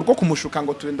ku rwego rwo kumushuka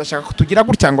ngo ndashaka kutugira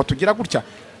gutya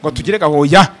ngo tugire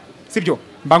gahoya sibyo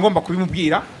mba ngomba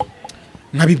kubimubwira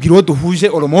nkabibwira uwo duhuje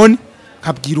hormone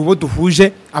nkabwira uwo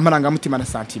duhuje amarangamutima na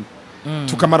santima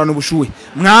tukamarana ubushuhe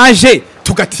mwaje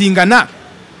tugatingana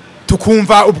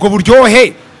tukumva ubwo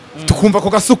buryohe tukumva ko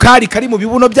gasukari kari mu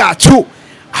bibuno byacu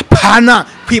apana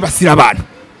kwibasira abantu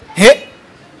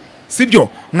sibyo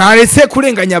mwaretse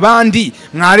kurenganya abandi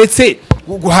mwaretse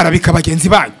guharabika bagenzi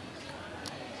banyu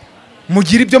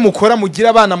mugira ibyo mukora mugira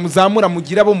abana muzamura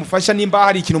mugira abo mufasha nimba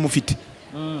hari ikintu mufite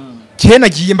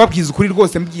nagiye mbabwiza ukuri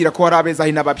rwose mbwira ko hari abeza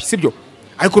hari n'ababi sibyo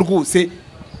ariko rwose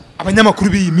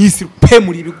abanyamakuru b'iyi minsi pe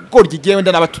muri ibigori gigiye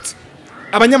wenda nabatutse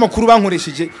abanyamakuru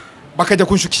bankoresheje bakajya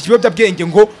kunshukira ibiyobyabwenge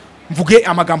ngo mvuge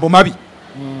amagambo mabi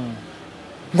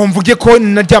ngo mvuge ko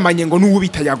naryamanye ngo n'uwo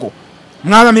bita Yago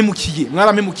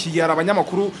mwaramemukiye ari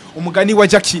abanyamakuru umugani wa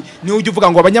Jackie niwe ujya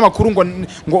uvuga ngo abanyamakuru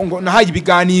ngo nahaye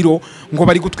ibiganiro ngo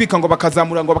bari gutwika ngo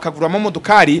bakazamura ngo bakagura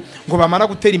amamodokari ngo bamara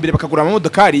gutera imbere bakagura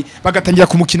amamodokari bagatangira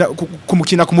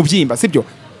kumukina ku mubyimba sibyo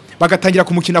bagatangira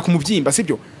kumukina ku mubyimba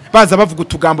sibyo baza bavuga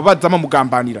utugambo bazama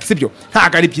mugambanira sibyo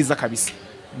ntago ari byiza kabisa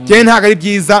je ntago ari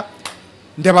byiza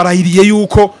ndabarahiriye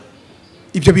yuko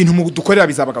ibyo bintu mudukorera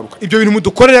bizabagaruka ibyo bintu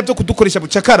mudukorera byo kudukoresha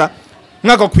bucakara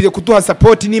mwagakwiye kuduha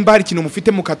support nimba hari ikintu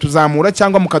mufite mukatuzamura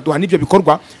cyangwa mukaduha n'ibyo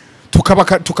bikorwa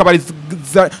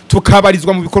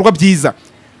tukabarizwa mu bikorwa byiza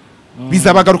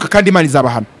bizabagaruka kandi Imana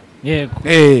izabahana yego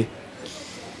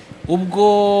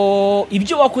ubwo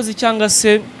ibyo wakoze cyangwa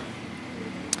se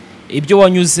ibyo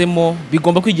wanyuzemo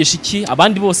bigomba kwigisha iki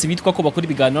abandi bose bitwa ko bakora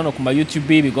ibiganiro no ku ma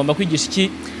YouTube bigomba kwigisha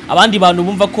iki abandi bantu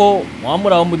bumva ko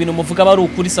wamuraho mu bintu muvuga bari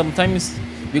ukuri sometimes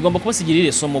bigomba kubasigirira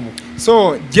isomo bu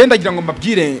so ndagira ngo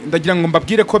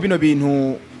mbabwire ko bino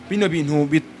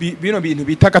bintu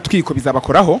bitaka twiko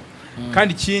bizabakoraho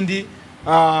kandi ikindi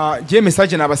je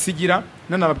message nabasigira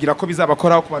nanababwira ko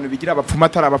bizabakoraho ku bantu bigira abapfumu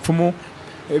atari abapfumu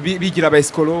bigira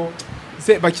abaeskolo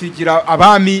se bakigira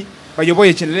abami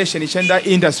bayoboye generation icyenda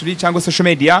industry cyangwa social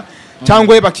media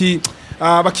cyangwa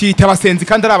bakita abasenzi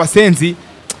kandi ari abasenzi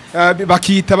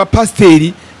bakita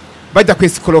abapasteri bajya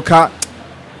kwesikoloka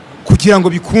kugira ngo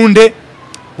bikunde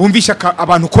bumvisha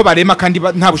abantu ko barema kandi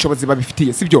nta bushobozi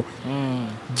babifitiye sibyo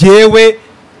jewe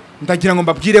ndagira ngo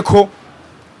mbabwire ko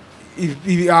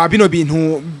bino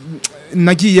bintu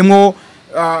nagiyemo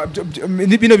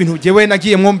bino bintu jewe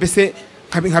nagiyemo mbese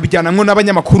nkabijyanamwo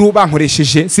n'abanyamakuru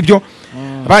bankoresheje sibyo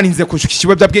baninze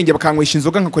kushukishiwe byabwenge bakanywesha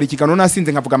inzoga nkakora ikigano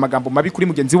nasinze nkavuga amagambo mabi kuri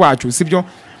mugenzi wacu sibyo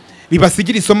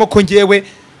bibasigira isomo ko ngewe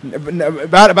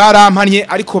barampanye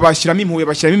ariko bashiramo impuwe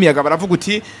bashiramo imiyaga baravuga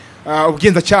uti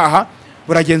ubwenza cyaha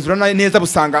buragenzura neza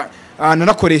busanga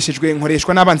nanakoreshejwe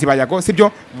nkoreshwa n'abanzi ba Yago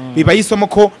sibyo biba yisomo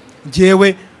ko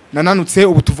ngewe nananutse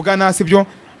ubu tuvugana sibyo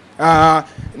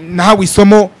nahawe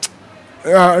isomo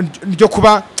ryo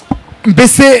kuba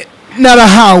mbese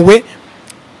narahawe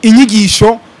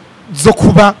inyigisho zo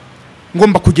kuba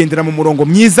ngomba kugendera mu murongo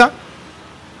mwiza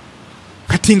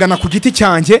katingana ku giti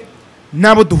cyanjye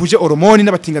nabo duhuje hormone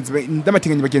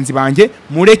n'abatinganyi bagenzi banjye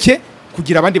mureke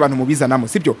kugira abandi bantu mubizanamo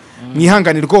sibyo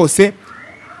mwihangane rwose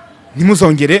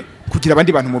nimuzongere kugira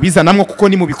abandi bantu mubizanamo kuko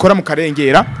ni mubikora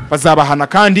mukarengera bazabahana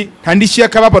kandi ndishiye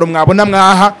akababaro mwabona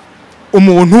mwaha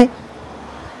umuntu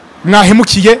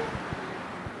mwahemukiye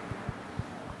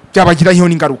byabagiraho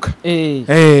n'ingaruka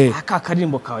aka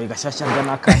karirimbo kawe gashashya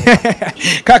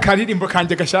ka karirimbo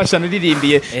kanje gashashya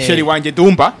naririmbiye sheri wanje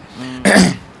Dumba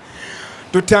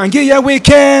dutangiye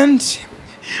weekend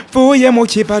mvuye mu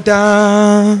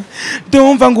kibada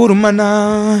ndumva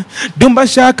ngurumana ndumva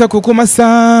nshaka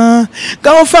kukumasa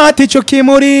gaho fata icyo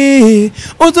kimuri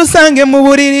uzusange mu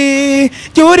buriri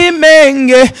yuri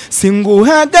menge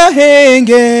singuha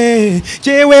gahenge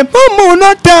jewe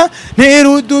mumunota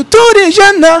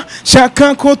neruduturijana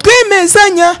shaka ko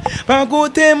twemezanya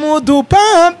bagute mu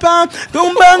dupampa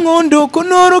ndumva nkunduku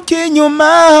nuruka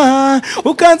inyuma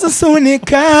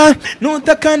ukanzusunika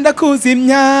nutakanda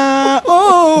kuzimya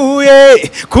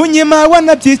kunyima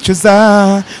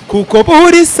wanabyicuza kuko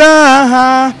buri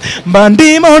saha mba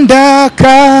ndimo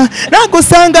ndaka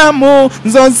nagusanga mu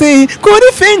nzozi kuri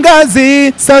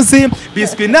fingazi sazi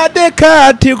biswi na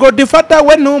dekati ngo difata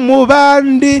we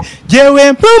n'umubandi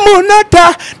jewe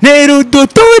mumunota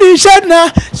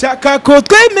neruduturijana shaka ko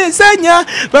twemezanya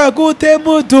bagute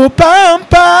mu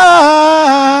dupampa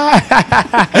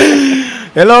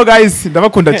hello guys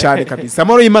ndabakunda cyane kabisa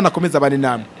amoro y'Imana akomeza abane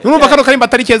namwe urumva kano karimba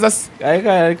atari keza se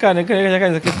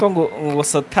kane kitwa ngo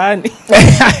satani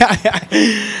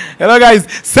hello guys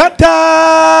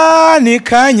satani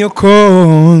kanyoko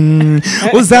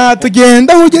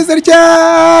uzatugenda ugeze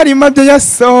ryari mabyo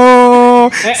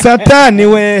yaso satani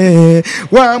we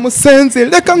wa musenzi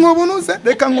reka nkubunuze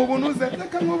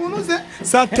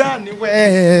satani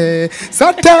we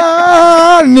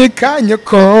satani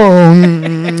kanyoko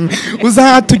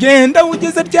uzatugenda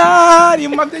ugeze ryari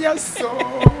mabyo yaso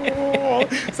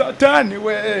satani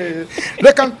we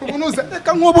reka nkubunuze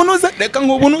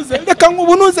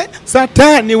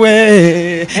satani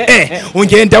we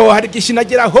ungendaho hari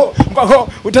gishinageraho mbaho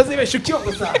utazibesha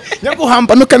ukiyoza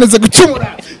nyaguhamba nukaneze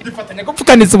gucumura bifatanya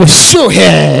gupfukaniza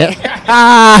ubushuhe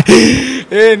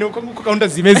nuko nguko gahunda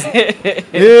zimeze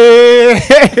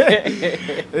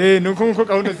nuko nguko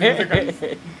gahunda zimeze kabisa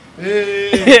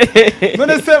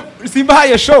none se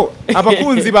simbahaye show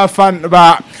abakunzi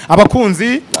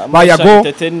abakunzi ba Yago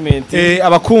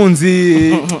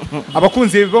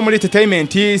abakunzi bo muri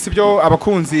entertainment sibyo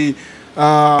abakunzi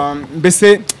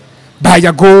mbese ba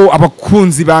Yago,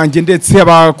 abakunzi banjye ndetse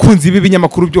abakunzi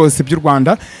b'ibinyamakuru byose by'u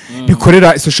Rwanda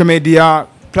bikorera social media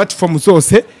platform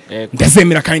zose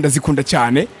ndazemera kandi ndazikunda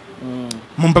cyane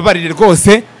mumbabarire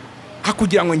rwose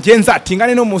hakugira ngo nge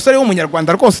nzatingane no musore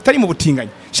w'umunyarwanda rwose utari mu butinganyi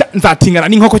nzatingana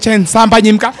n'inkoko cyangwa nsambanye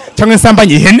imbwa cyangwa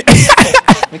nsambanye ihene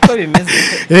niko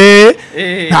bimeze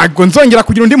ntago nzongera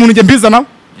kugira undi muntu nge mbizana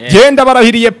genda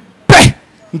barahiriye pe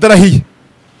ndarahiye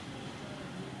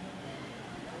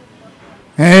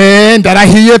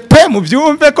ndarahiye pe mu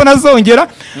byumve ko nazongera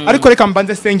ariko reka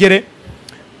mbanze sengere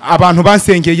abantu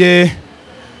basengeye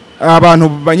abantu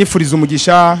banyifuriza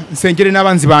umugisha nsengere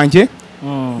n'abanzi banjye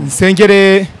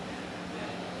nsengere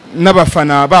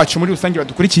n'abafana bacu muri rusange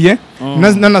badukurikiye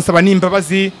nanasaba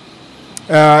n'imbabazi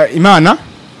Imana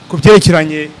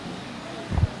kubyerekeranye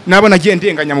nabo nagiye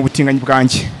ndenganya mu butinganyi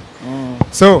bwanjye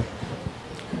so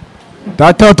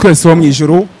data wa twese wo mu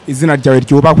ijuru izina ryawe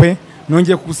ryubahwe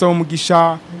nongeye kugusaba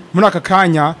umugisha muri aka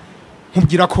kanya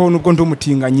nkubwira ko nubwo ndi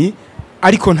umutinganyi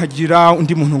ariko ntagira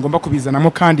undi muntu ngomba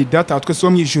kubizanamo kandi data wa twese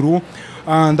wo mu ijuru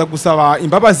ndagusaba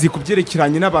imbabazi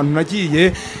kubyerekeranye n'abantu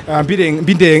nagiye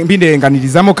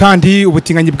bindenganirizamo kandi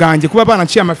ubutinganyi bwanjye kuba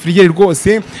banaciye amafiriyeri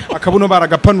rwose akabuno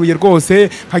baragapanuye rwose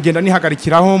nkagenda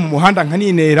nihagarikiraho mu muhanda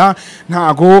nkaninera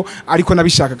ntago ariko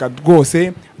nabishakaga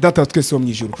rwose data wa twese wo mu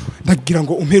ijuru ndagira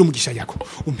ngo umpere umugisha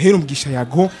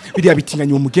Yago biriya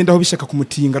bitinganye umugendaho bishaka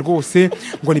kumutinga rwose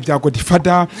ngo ni bya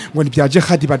Godfather ngo ni bya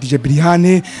Djihad badije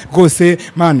Briane rwose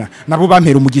mana nabo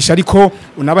bampera umugisha ariko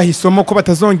unabahisomo ko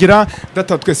batazongera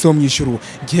data twese wo mu ijuru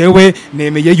ngewe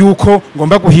nemeye yuko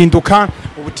ngomba guhinduka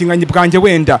ubutinganyi bwanjye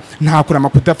wenda ntakura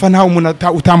makudapfa nta umuntu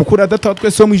utamukura data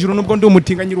twese wo mu ijuru nubwo ndi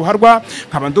umutinganyi ruharwa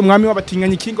nkaba ndi umwami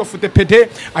w'abatinganyi king of the pede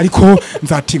ariko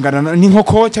nzatingana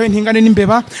n'inkoko cyangwa ntingane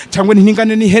n'imbeba cyangwa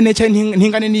ntingane n'ihene cyangwa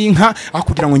ntingane n'inka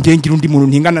akugira ngo ngengire undi muntu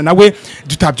ntingana nawe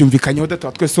dutabyumvikanyeho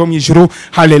data twese wo mu ijuru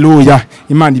haleluya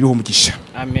Imana ibiho umugisha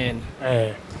amen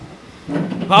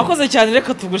bakoze cyane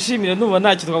reka tugushimire nuba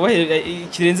ntacyo twabahera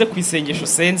kirenze ku isengesho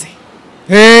senze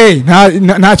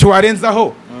ntacyo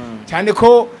warenzaho cyane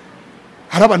ko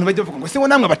hari abantu bajya bavuga ngo se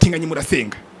namwe abatinganye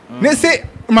murasenga nese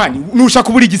mani nushaka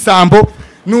uburi igisambo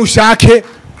nushake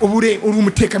ubure uri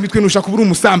umutekamitwe nushaka uburi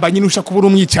umusambanyi nushaka uburi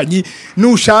umwicanyi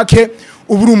nushake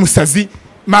uburi umusazi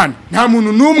man nta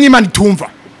muntu numwe Imana itumva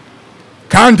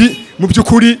kandi mu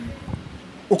byukuri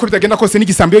uko byagenda kose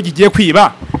n'igisambo iyo gigiye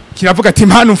kwiba kiravuga ati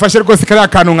mpano mfashe rwose kari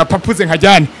akantu nka papuze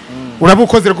nkajyane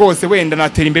urabukoze rwose wenda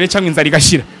natera imbere cyangwa inzara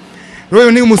igashira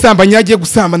rero ni umusambanyi yagiye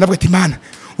gusamba ndavuga ati Imana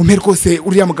umpe rwose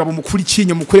uriya mugabo mukuri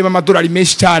kinyo mukureba amadolari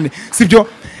menshi cyane sibyo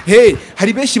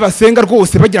hari benshi basenga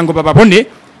rwose bagira ngo bababone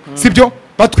sibyo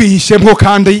batwihishemwo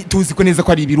kandi tuzi ko neza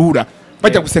ko ari ibirura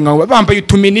bajya gusenga bambaye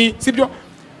utumini sibyo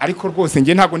ariko rwose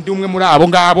nge ntago ndi umwe muri abo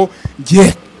ngabo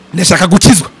nge ndashaka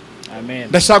gukizwa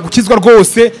ndashaka gukizwa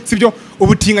rwose sibyo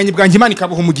ubutinganyi bwanjye Imana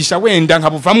ikabuha umugisha wenda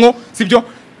nkabuvamwo sibyo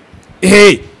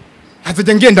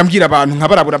hazajya ngenda mbwira abantu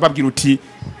nkabarabura babwira uti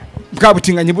bwa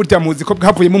butinganyi burya muzi ko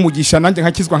bwavuyemo umugisha nanjye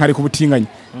nkakizwa nkare ku butinganyi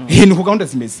ni ku gahunda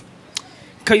zimeze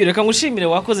Kayure reka ngushimire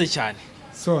wakoze cyane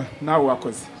so nawe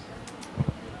wakoze